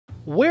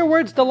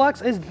Werewords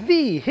Deluxe is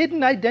the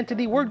hidden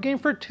identity word game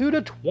for 2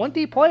 to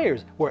 20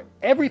 players, where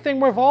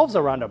everything revolves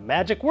around a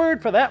magic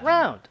word for that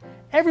round.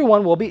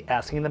 Everyone will be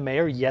asking the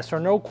mayor yes or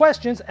no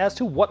questions as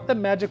to what the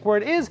magic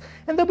word is,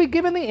 and they'll be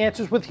given the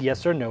answers with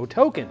yes or no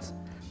tokens.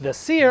 The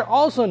seer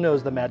also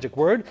knows the magic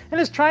word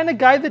and is trying to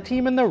guide the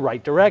team in the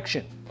right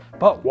direction.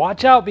 But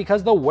watch out,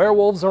 because the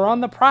werewolves are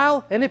on the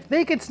prowl, and if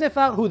they can sniff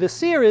out who the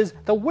seer is,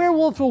 the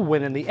werewolves will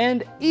win in the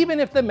end, even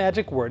if the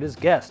magic word is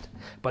guessed.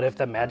 But if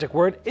the magic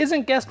word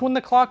isn't guessed when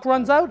the clock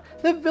runs out,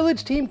 the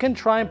village team can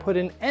try and put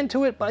an end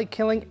to it by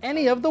killing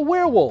any of the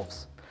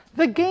werewolves.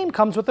 The game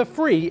comes with a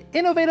free,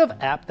 innovative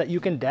app that you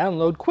can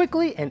download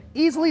quickly and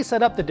easily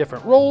set up the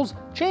different roles,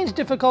 change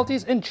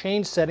difficulties, and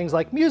change settings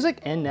like music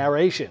and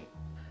narration.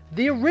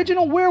 The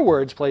original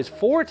Werewords plays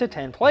 4 to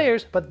 10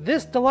 players, but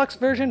this deluxe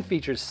version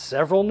features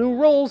several new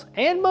roles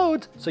and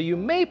modes, so you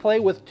may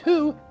play with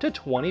 2 to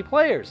 20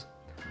 players.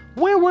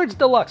 Werewords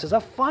Deluxe is a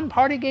fun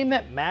party game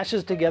that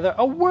mashes together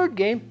a word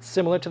game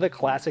similar to the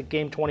classic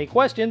game 20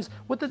 Questions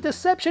with the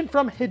deception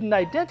from hidden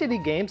identity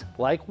games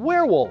like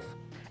Werewolf.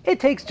 It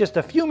takes just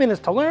a few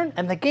minutes to learn,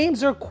 and the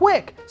games are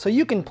quick, so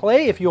you can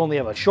play if you only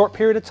have a short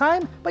period of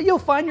time, but you'll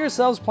find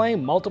yourselves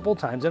playing multiple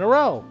times in a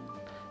row.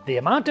 The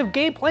amount of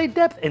gameplay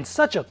depth in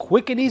such a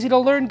quick and easy to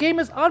learn game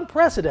is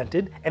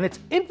unprecedented, and it's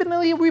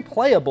infinitely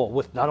replayable,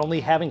 with not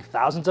only having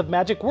thousands of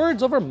magic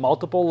words over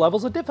multiple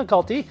levels of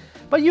difficulty,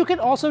 but you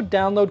can also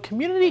download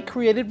community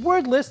created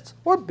word lists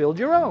or build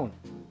your own.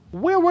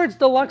 Werewords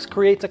Deluxe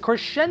creates a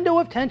crescendo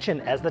of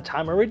tension as the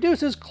timer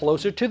reduces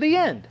closer to the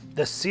end.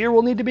 The seer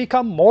will need to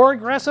become more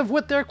aggressive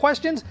with their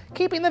questions,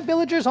 keeping the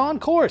villagers on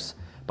course,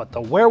 but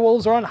the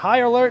werewolves are on high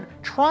alert,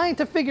 trying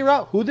to figure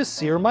out who the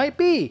seer might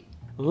be.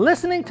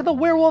 Listening to the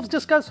werewolves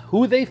discuss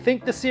who they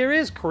think the seer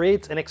is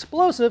creates an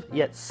explosive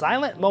yet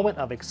silent moment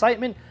of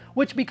excitement,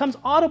 which becomes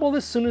audible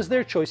as soon as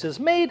their choice is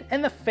made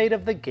and the fate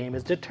of the game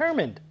is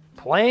determined.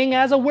 Playing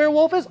as a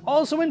werewolf is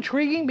also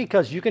intriguing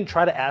because you can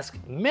try to ask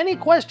many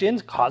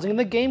questions, causing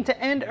the game to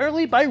end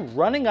early by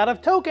running out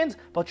of tokens,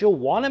 but you'll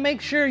want to make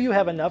sure you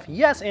have enough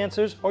yes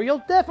answers or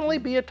you'll definitely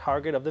be a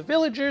target of the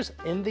villagers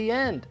in the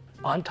end.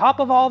 On top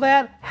of all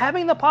that,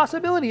 having the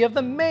possibility of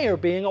the mayor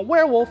being a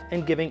werewolf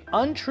and giving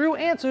untrue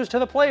answers to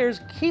the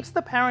players keeps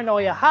the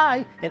paranoia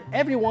high and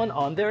everyone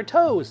on their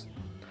toes.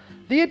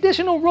 The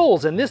additional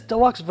roles in this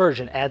deluxe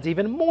version adds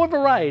even more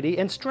variety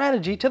and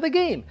strategy to the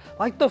game,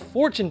 like the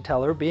fortune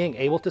teller being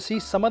able to see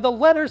some of the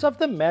letters of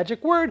the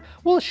magic word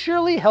will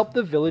surely help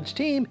the village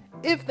team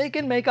if they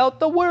can make out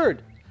the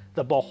word.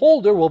 The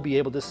beholder will be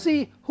able to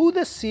see who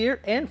the seer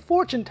and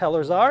fortune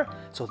tellers are,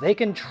 so they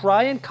can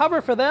try and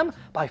cover for them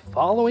by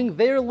following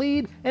their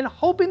lead and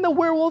hoping the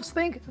werewolves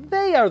think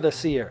they are the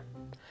seer.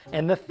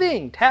 And the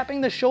thing tapping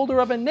the shoulder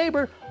of a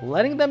neighbor,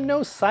 letting them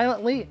know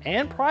silently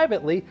and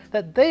privately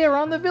that they are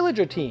on the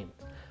villager team.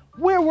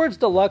 Werewords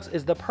Deluxe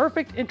is the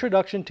perfect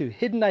introduction to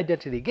hidden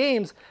identity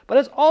games, but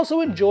is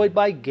also enjoyed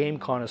by game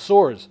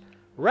connoisseurs.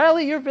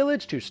 Rally your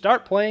village to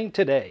start playing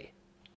today.